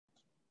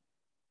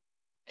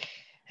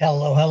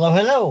Hello, hello,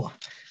 hello.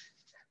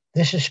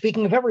 This is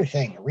Speaking of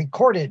Everything,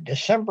 recorded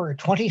December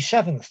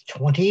 27th,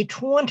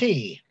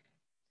 2020.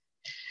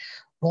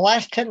 The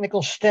last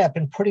technical step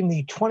in putting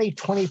the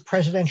 2020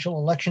 presidential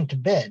election to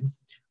bed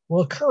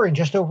will occur in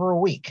just over a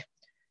week,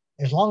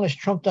 as long as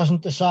Trump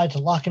doesn't decide to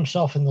lock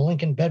himself in the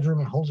Lincoln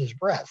bedroom and hold his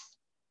breath.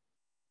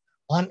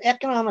 On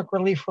economic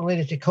relief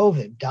related to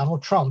COVID,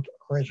 Donald Trump,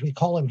 or as we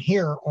call him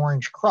here,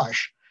 Orange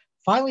Crush,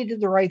 finally did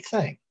the right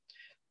thing.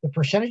 The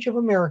percentage of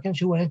Americans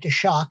who went into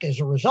shock as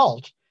a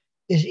result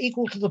is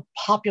equal to the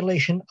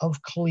population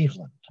of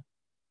Cleveland.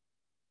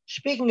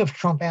 Speaking of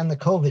Trump and the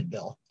COVID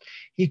bill,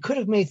 he could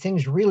have made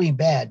things really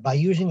bad by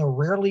using a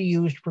rarely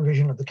used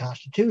provision of the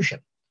Constitution.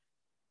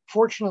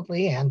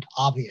 Fortunately, and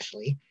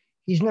obviously,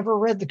 he's never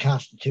read the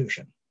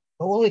Constitution,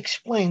 but we'll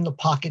explain the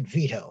pocket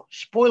veto.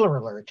 Spoiler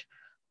alert,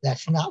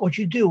 that's not what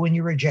you do when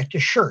you reject a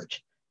shirt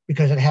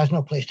because it has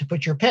no place to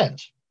put your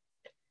pens.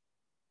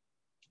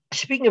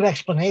 Speaking of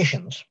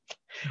explanations,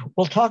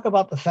 we'll talk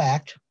about the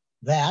fact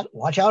that,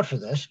 watch out for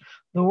this,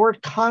 the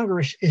word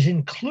Congress is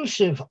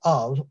inclusive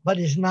of, but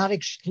is not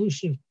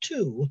exclusive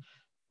to,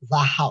 the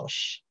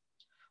House.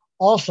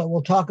 Also,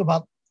 we'll talk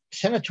about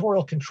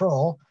senatorial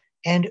control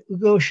and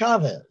Hugo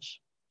Chavez.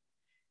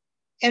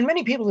 And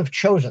many people have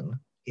chosen,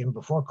 even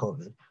before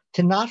COVID,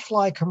 to not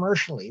fly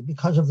commercially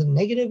because of the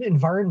negative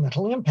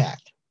environmental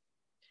impact.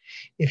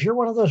 If you're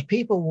one of those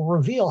people, we'll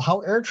reveal how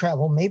air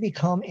travel may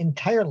become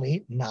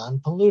entirely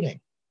non-polluting.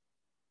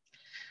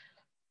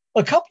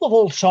 A couple of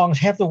old songs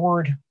have the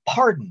word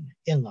pardon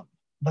in them,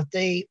 but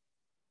they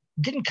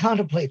didn't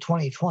contemplate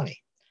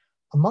 2020.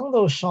 Among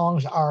those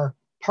songs are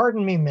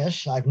Pardon Me,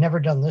 Miss, I've Never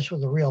Done This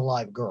with a Real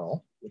Live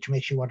Girl, which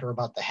makes you wonder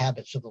about the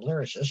habits of the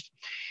lyricist,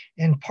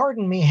 and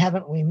Pardon Me,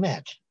 Haven't We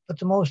Met? But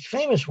the most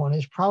famous one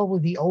is probably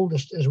the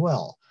oldest as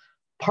well.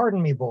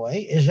 Pardon Me,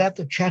 Boy, Is That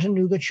the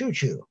Chattanooga Choo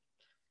Choo?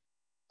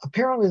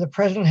 Apparently, the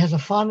president has a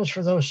fondness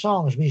for those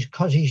songs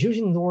because he's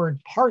using the word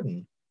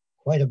pardon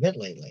quite a bit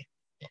lately.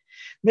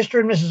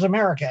 Mr. and Mrs.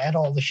 America and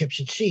all the ships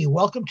at sea,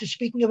 welcome to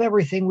Speaking of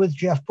Everything with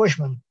Jeff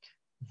Bushman.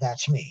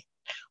 That's me.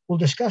 We'll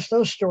discuss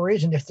those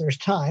stories, and if there's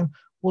time,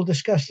 we'll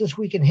discuss this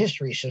week in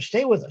history, so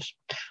stay with us.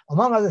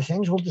 Among other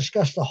things, we'll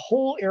discuss the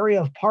whole area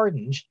of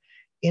pardons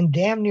in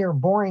damn near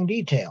boring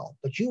detail,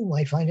 but you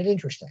might find it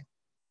interesting.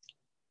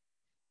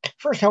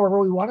 First, however,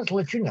 we wanted to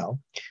let you know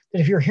that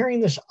if you're hearing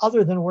this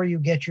other than where you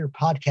get your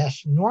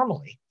podcasts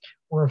normally,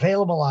 we're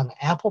available on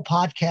Apple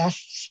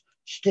Podcasts,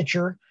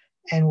 Stitcher,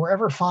 and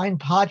wherever fine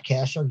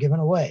podcasts are given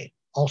away.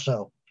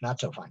 Also, not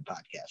so fine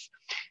podcasts.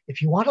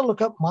 If you want to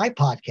look up my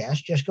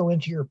podcast, just go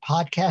into your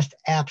podcast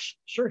app's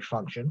search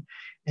function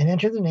and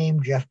enter the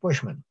name Jeff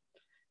Bushman.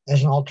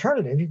 As an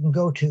alternative, you can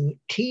go to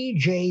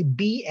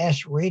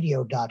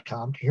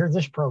tjbsradio.com to hear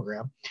this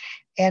program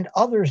and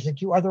others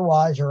that you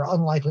otherwise are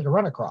unlikely to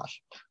run across.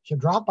 So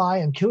drop by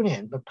and tune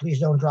in, but please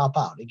don't drop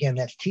out. Again,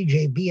 that's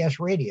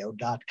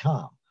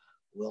tjbsradio.com.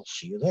 We'll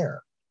see you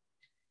there.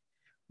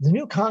 The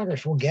new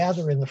Congress will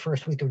gather in the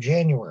first week of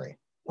January.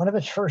 One of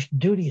its first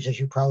duties, as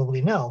you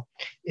probably know,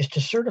 is to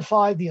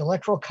certify the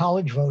Electoral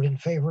College vote in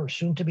favor of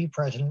soon-to-be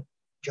President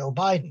Joe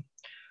Biden.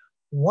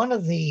 One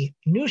of the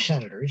new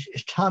senators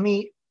is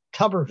Tommy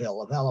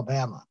Tuberville of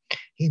Alabama.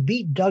 He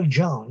beat Doug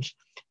Jones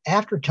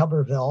after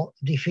Tuberville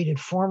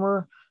defeated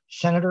former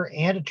Senator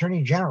and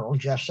Attorney General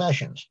Jeff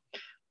Sessions.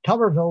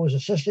 Tuberville was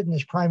assisted in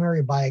his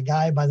primary by a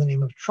guy by the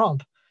name of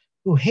Trump,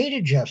 who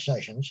hated Jeff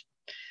Sessions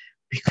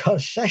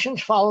because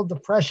Sessions followed the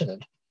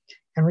precedent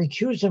and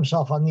recused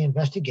himself on the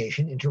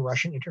investigation into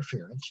Russian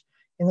interference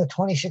in the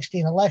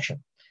 2016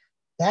 election.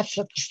 That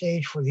set the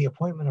stage for the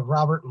appointment of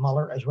Robert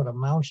Mueller as what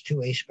amounts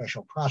to a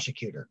special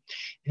prosecutor.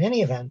 In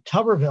any event,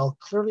 Tuberville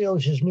clearly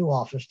owes his new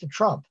office to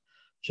Trump.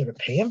 So to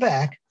pay him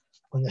back,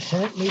 when the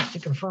Senate meets to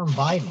confirm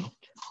Biden,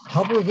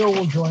 Tuberville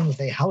will join with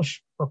a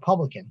House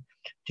Republican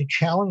to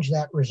challenge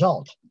that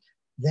result.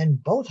 Then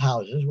both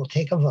houses will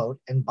take a vote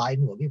and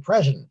Biden will be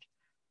president.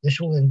 This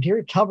will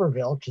endear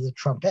Tuberville to the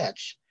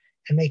Trumpettes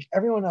and make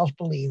everyone else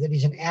believe that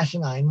he's an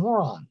asinine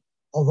moron,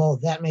 although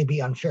that may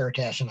be unfair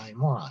to asinine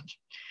morons.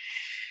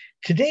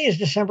 Today is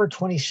December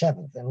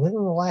 27th, and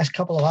within the last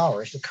couple of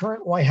hours, the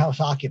current White House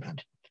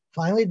occupant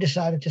finally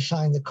decided to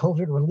sign the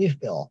COVID relief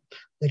bill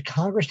that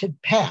Congress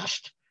had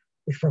passed,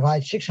 which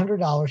provides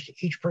 $600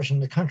 to each person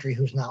in the country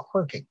who's not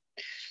working.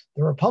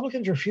 The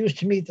Republicans refused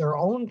to meet their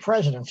own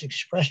president's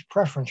expressed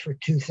preference for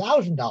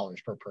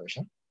 $2,000 per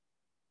person.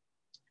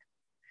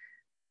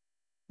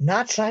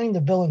 Not signing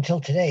the bill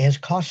until today has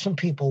cost some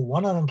people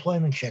one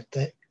unemployment check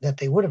that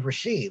they would have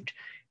received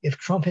if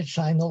Trump had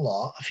signed the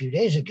law a few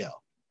days ago.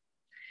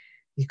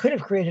 He could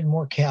have created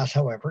more chaos,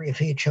 however, if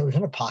he had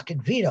chosen a pocket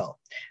veto.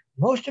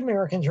 Most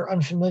Americans are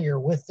unfamiliar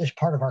with this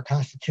part of our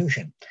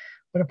Constitution,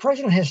 but a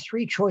president has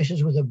three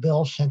choices with a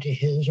bill sent to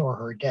his or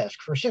her desk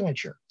for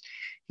signature.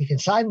 He can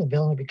sign the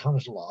bill and it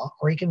becomes law,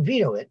 or he can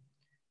veto it,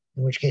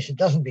 in which case it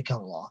doesn't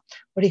become law.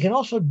 But he can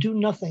also do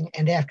nothing,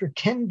 and after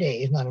 10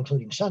 days, not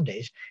including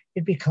Sundays,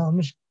 it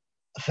becomes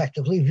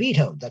effectively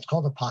vetoed. That's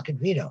called a pocket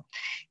veto.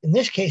 In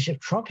this case, if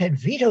Trump had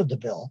vetoed the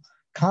bill,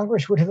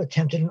 Congress would have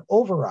attempted an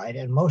override,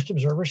 and most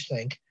observers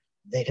think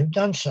they'd have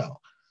done so.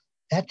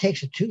 That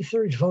takes a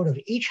 2/3 vote of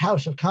each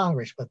House of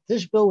Congress, but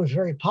this bill was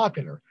very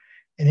popular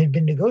and had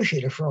been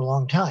negotiated for a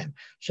long time.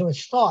 So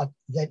it's thought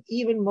that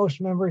even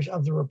most members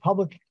of the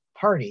Republican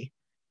Party,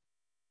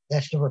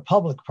 that's the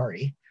Republic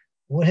Party,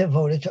 would have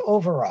voted to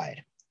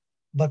override.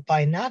 But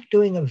by not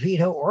doing a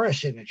veto or a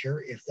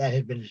signature, if that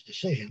had been his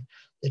decision,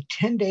 the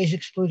 10 days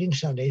excluding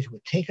Sundays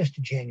would take us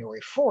to January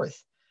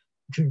 4th,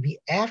 which would be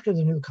after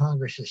the new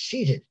Congress is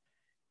seated.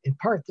 In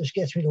part, this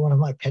gets me to one of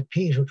my pet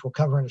peeves, which we'll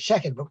cover in a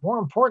second. But more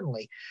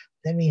importantly,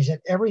 that means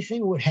that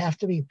everything would have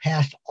to be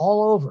passed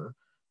all over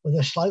with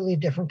a slightly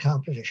different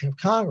composition of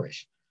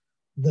Congress.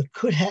 That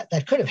could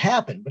have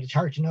happened, but it's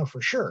hard to know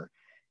for sure.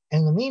 And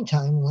in the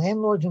meantime,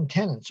 landlords and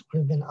tenants would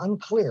have been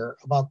unclear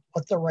about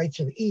what the rights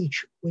of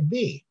each would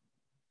be.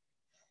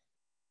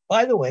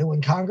 By the way,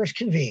 when Congress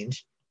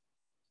convenes,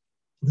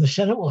 the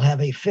Senate will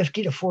have a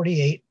 50 to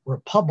 48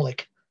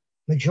 Republic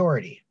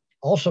majority.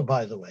 Also,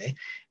 by the way,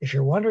 if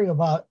you're wondering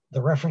about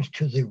the reference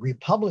to the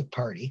Republic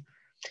Party,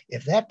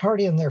 if that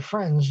party and their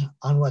friends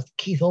on what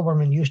Keith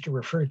Olbermann used to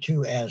refer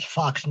to as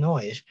Fox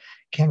Noise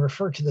can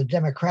refer to the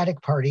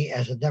Democratic Party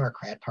as a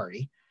Democrat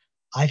Party,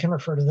 I can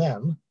refer to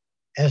them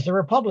as the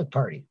Republic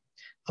Party.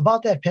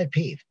 About that pet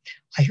peeve,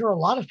 I hear a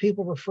lot of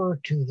people refer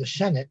to the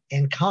Senate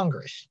and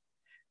Congress.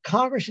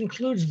 Congress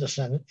includes the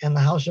Senate and the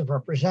House of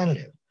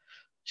Representatives.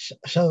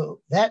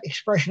 So that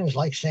expression is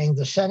like saying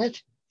the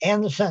Senate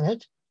and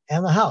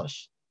the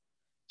House.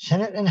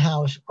 Senate and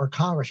House or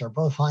Congress are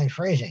both fine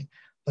phrasing,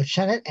 but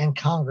Senate and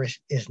Congress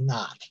is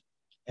not.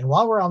 And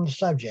while we're on the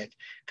subject,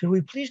 could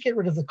we please get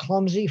rid of the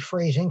clumsy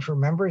phrasing for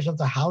members of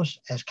the House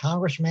as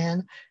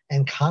congressman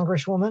and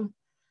congresswoman?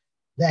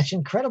 That's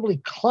incredibly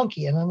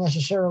clunky and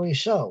unnecessarily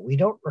so. We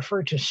don't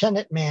refer to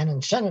Senate man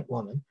and Senate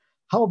woman.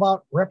 How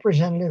about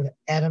Representative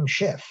Adam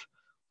Schiff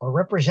or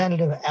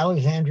Representative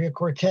Alexandria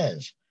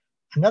Cortez?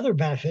 Another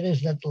benefit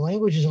is that the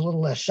language is a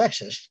little less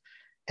sexist,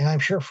 and I'm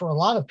sure for a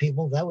lot of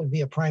people that would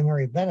be a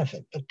primary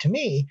benefit. But to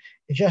me,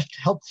 it just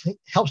helps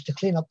to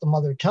clean up the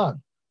mother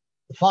tongue,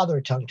 the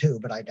father tongue too,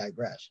 but I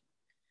digress.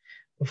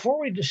 Before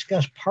we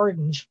discuss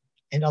pardons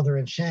and other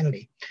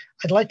insanity,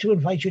 I'd like to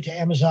invite you to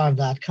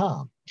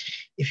Amazon.com.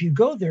 If you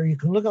go there, you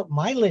can look up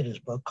my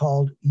latest book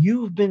called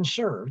You've Been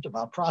Served,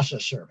 about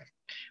process serving.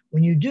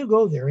 When you do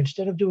go there,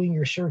 instead of doing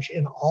your search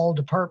in all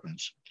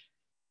departments,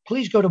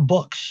 please go to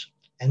books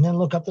and then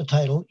look up the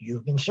title,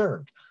 You've Been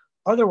Served.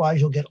 Otherwise,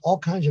 you'll get all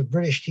kinds of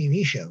British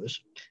TV shows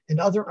and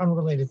other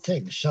unrelated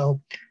things. So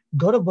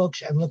go to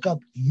books and look up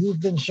You've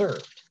Been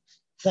Served.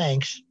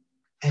 Thanks.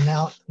 And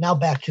now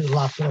back to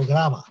La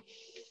Programa.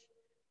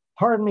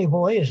 Pardon me,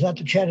 boy, is that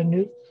the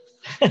Chattanooga?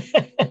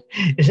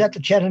 Is that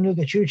the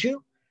Chattanooga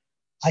choo-choo?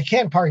 I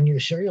can't pardon you,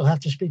 sir. You'll have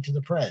to speak to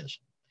the press.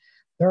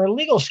 There are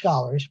legal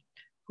scholars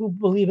who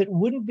believe it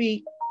wouldn't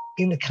be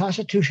in the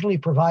constitutionally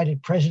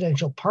provided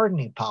presidential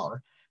pardoning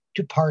power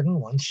to pardon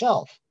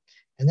oneself.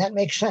 And that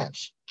makes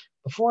sense.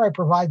 Before I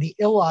provide the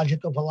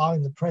illogic of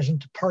allowing the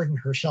president to pardon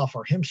herself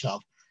or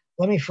himself,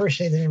 let me first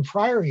say that in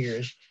prior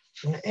years,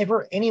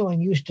 whenever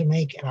anyone used to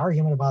make an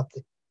argument about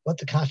what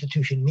the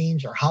Constitution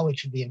means or how it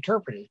should be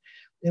interpreted,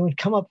 they would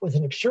come up with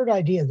an absurd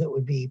idea that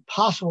would be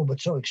possible but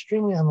so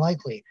extremely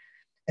unlikely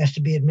as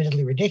to be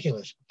admittedly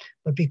ridiculous.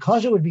 But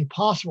because it would be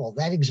possible,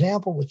 that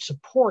example would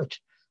support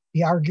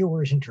the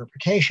arguer's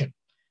interpretation.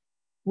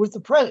 With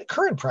the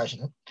current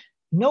president,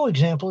 no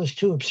example is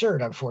too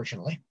absurd,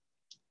 unfortunately.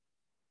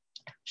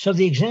 So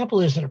the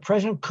example is that a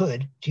president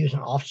could, to use an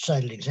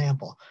oft-cited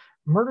example,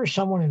 murder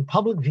someone in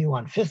public view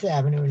on Fifth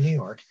Avenue in New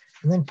York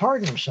and then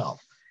pardon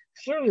himself.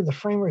 Clearly, the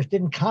framers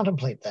didn't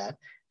contemplate that,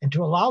 and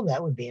to allow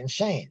that would be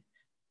insane.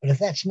 But if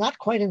that's not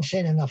quite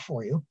insane enough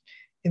for you,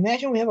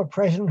 imagine we have a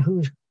president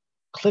who's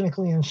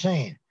clinically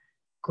insane.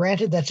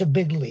 Granted, that's a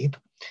big leap,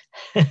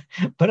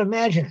 but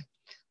imagine it.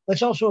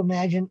 Let's also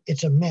imagine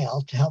it's a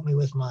male to help me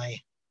with my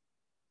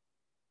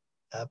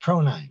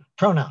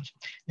pronouns.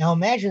 Now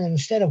imagine that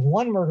instead of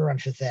one murder on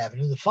Fifth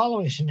Avenue, the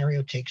following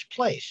scenario takes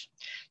place.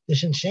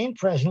 This insane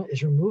president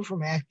is removed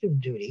from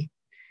active duty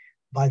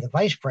by the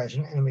vice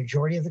president and a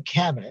majority of the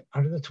cabinet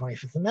under the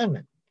 25th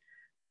Amendment.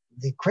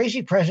 The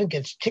crazy president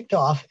gets ticked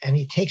off and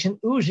he takes an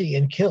Uzi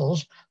and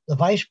kills the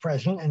vice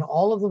president and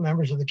all of the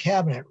members of the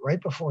cabinet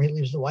right before he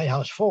leaves the White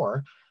House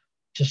for,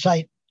 to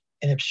cite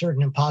an absurd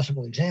and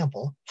impossible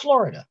example,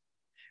 Florida.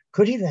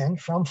 Could he then,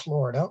 from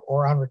Florida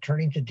or on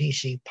returning to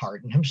D.C.,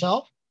 pardon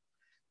himself?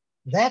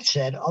 That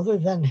said, other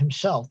than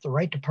himself, the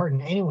right to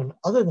pardon anyone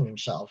other than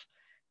himself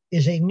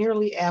is a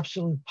nearly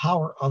absolute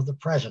power of the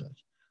president.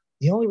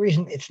 The only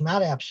reason it's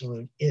not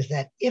absolute is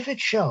that if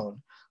it's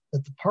shown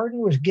that the pardon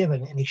was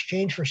given in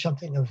exchange for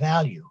something of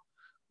value,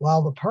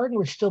 while the pardon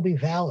would still be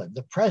valid,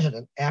 the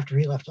president, after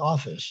he left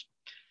office,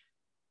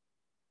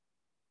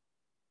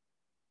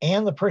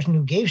 and the person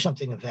who gave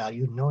something of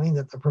value, knowing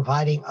that the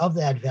providing of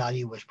that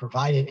value was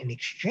provided in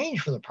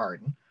exchange for the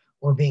pardon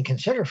or being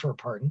considered for a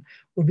pardon,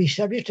 would be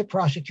subject to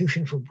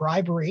prosecution for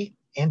bribery,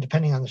 and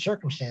depending on the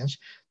circumstance,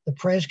 the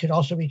pres could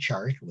also be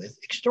charged with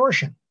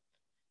extortion.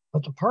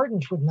 But the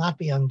pardons would not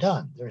be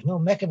undone. There's no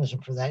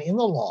mechanism for that in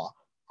the law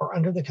or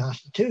under the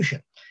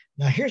Constitution.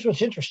 Now, here's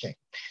what's interesting.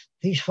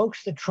 These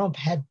folks that Trump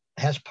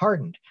has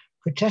pardoned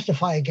could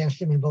testify against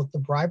him in both the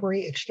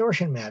bribery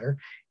extortion matter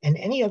and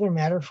any other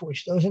matter for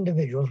which those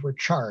individuals were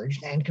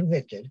charged and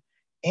convicted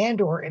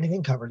and or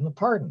anything covered in the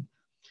pardon.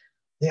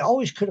 They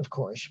always could, of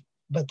course,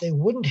 but they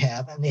wouldn't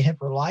have, and they'd have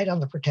relied on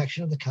the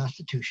protection of the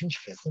Constitution's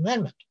Fifth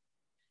Amendment,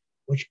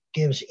 which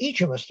gives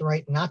each of us the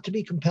right not to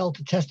be compelled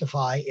to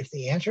testify if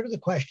the answer to the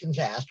questions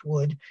asked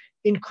would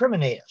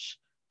incriminate us.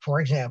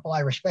 For example,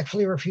 I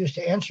respectfully refuse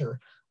to answer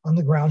on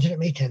the grounds that it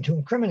may tend to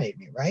incriminate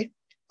me, right?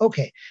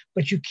 Okay,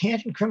 but you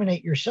can't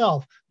incriminate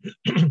yourself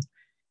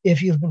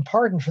if you've been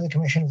pardoned for the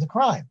commission of the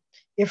crime.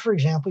 If, for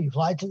example, you've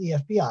lied to the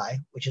FBI,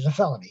 which is a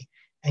felony,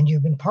 and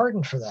you've been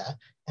pardoned for that,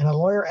 and a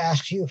lawyer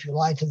asks you if you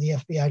lied to the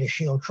FBI to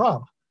shield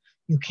Trump,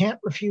 you can't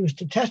refuse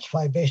to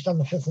testify based on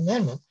the Fifth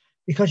Amendment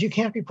because you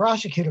can't be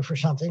prosecuted for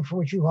something for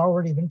which you've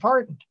already been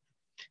pardoned.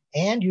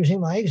 And using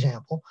my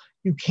example,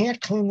 you can't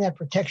claim that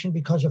protection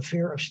because of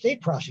fear of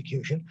state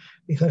prosecution,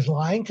 because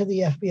lying to the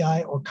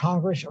FBI or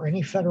Congress or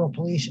any federal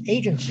police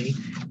agency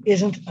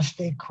isn't a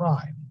state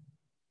crime.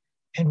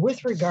 And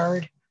with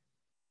regard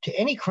to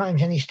any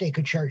crimes any state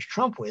could charge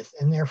Trump with,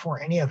 and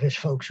therefore any of his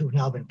folks who've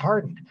now been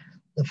pardoned,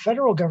 the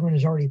federal government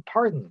has already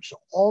pardoned them. So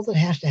all that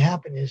has to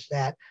happen is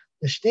that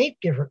the state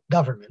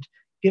government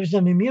gives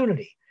them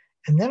immunity,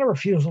 and then a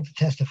refusal to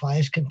testify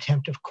is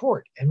contempt of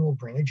court and will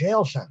bring a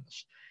jail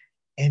sentence.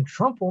 And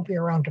Trump won't be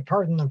around to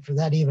pardon them for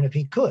that, even if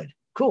he could.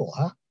 Cool,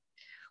 huh?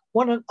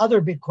 One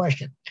other big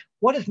question.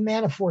 What if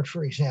Manafort,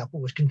 for example,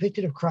 was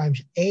convicted of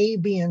crimes A,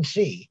 B, and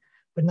C,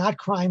 but not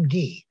crime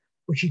D,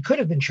 which he could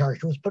have been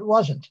charged with, but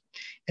wasn't?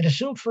 And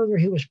assume further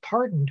he was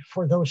pardoned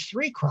for those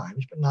three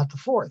crimes, but not the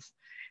fourth.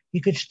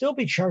 He could still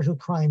be charged with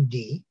crime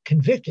D,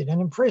 convicted,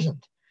 and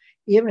imprisoned.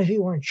 Even if he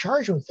weren't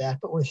charged with that,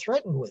 but were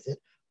threatened with it,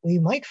 we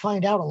might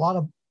find out a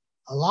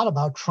lot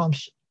about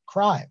Trump's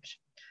crimes.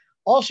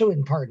 Also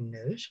in pardon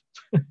news,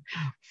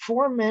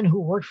 4 men who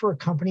worked for a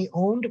company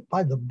owned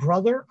by the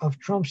brother of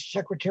Trump's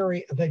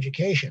Secretary of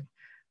Education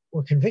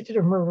were convicted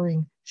of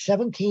murdering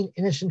 17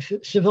 innocent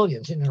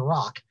civilians in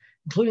Iraq,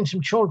 including some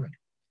children.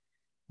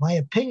 My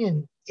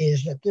opinion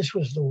is that this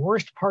was the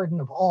worst pardon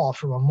of all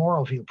from a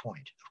moral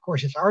viewpoint. Of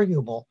course, it's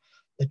arguable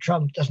that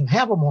Trump doesn't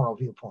have a moral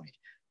viewpoint,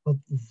 but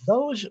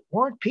those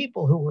weren't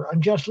people who were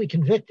unjustly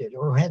convicted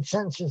or who had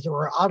sentences that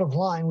were out of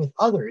line with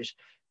others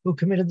who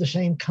committed the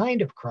same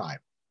kind of crime.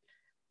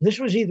 This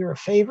was either a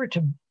favor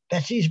to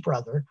Betsy's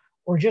brother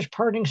or just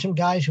pardoning some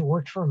guys who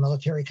worked for a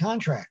military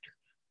contractor.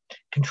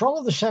 Control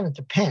of the Senate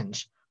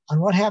depends on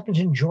what happens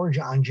in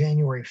Georgia on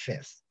January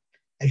 5th.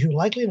 As you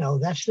likely know,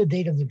 that's the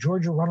date of the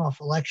Georgia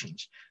runoff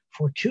elections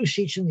for 2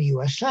 seats in the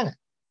U.S. Senate.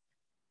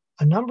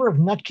 A number of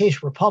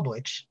nutcase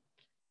Republicans,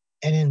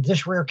 and in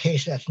this rare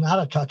case, that's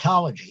not a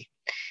tautology,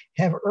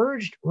 have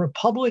urged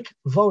Republic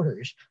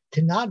voters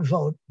to not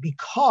vote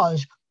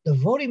because the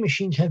voting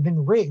machines have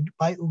been rigged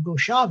by Hugo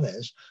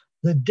Chavez,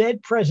 the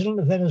dead president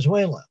of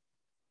Venezuela.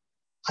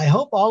 I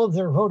hope all of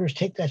their voters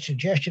take that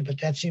suggestion, but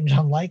that seems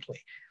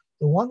unlikely.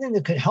 The one thing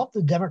that could help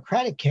the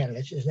Democratic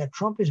candidates is that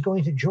Trump is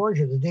going to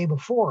Georgia the day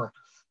before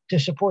to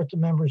support the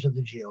members of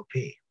the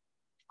GOP.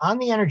 On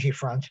the energy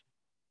front,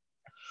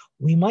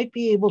 we might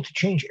be able to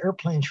change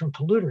airplanes from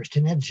polluters to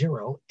net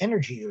zero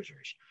energy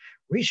users.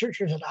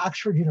 Researchers at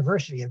Oxford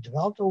University have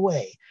developed a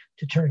way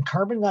to turn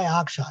carbon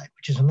dioxide,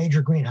 which is a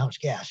major greenhouse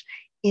gas,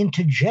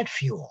 into jet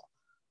fuel.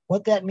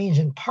 What that means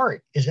in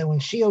part is that when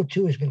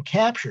CO2 has been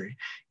captured,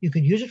 you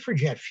could use it for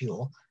jet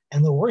fuel.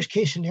 And the worst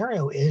case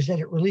scenario is that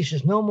it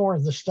releases no more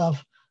of the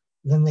stuff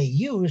than they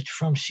used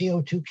from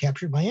CO2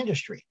 captured by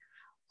industry.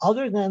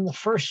 Other than the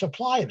first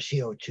supply of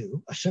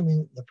CO2,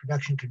 assuming the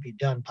production could be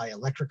done by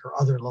electric or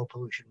other low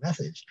pollution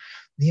methods,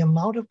 the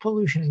amount of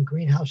pollution in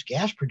greenhouse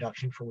gas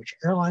production for which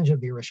airlines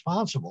would be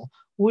responsible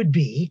would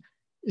be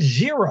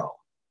zero.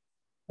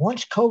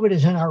 Once COVID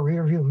is in our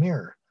rearview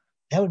mirror,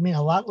 that would mean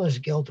a lot less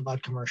guilt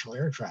about commercial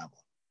air travel.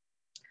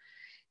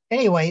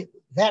 Anyway,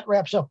 that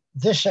wraps up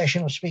this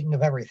session of Speaking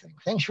of Everything.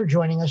 Thanks for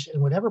joining us.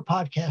 In whatever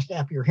podcast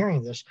app you're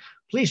hearing this,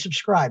 please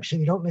subscribe so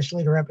you don't miss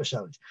later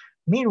episodes.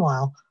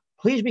 Meanwhile,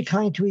 please be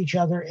kind to each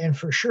other and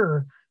for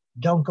sure,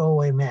 don't go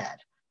away mad.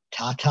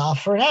 Ta-ta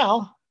for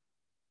now.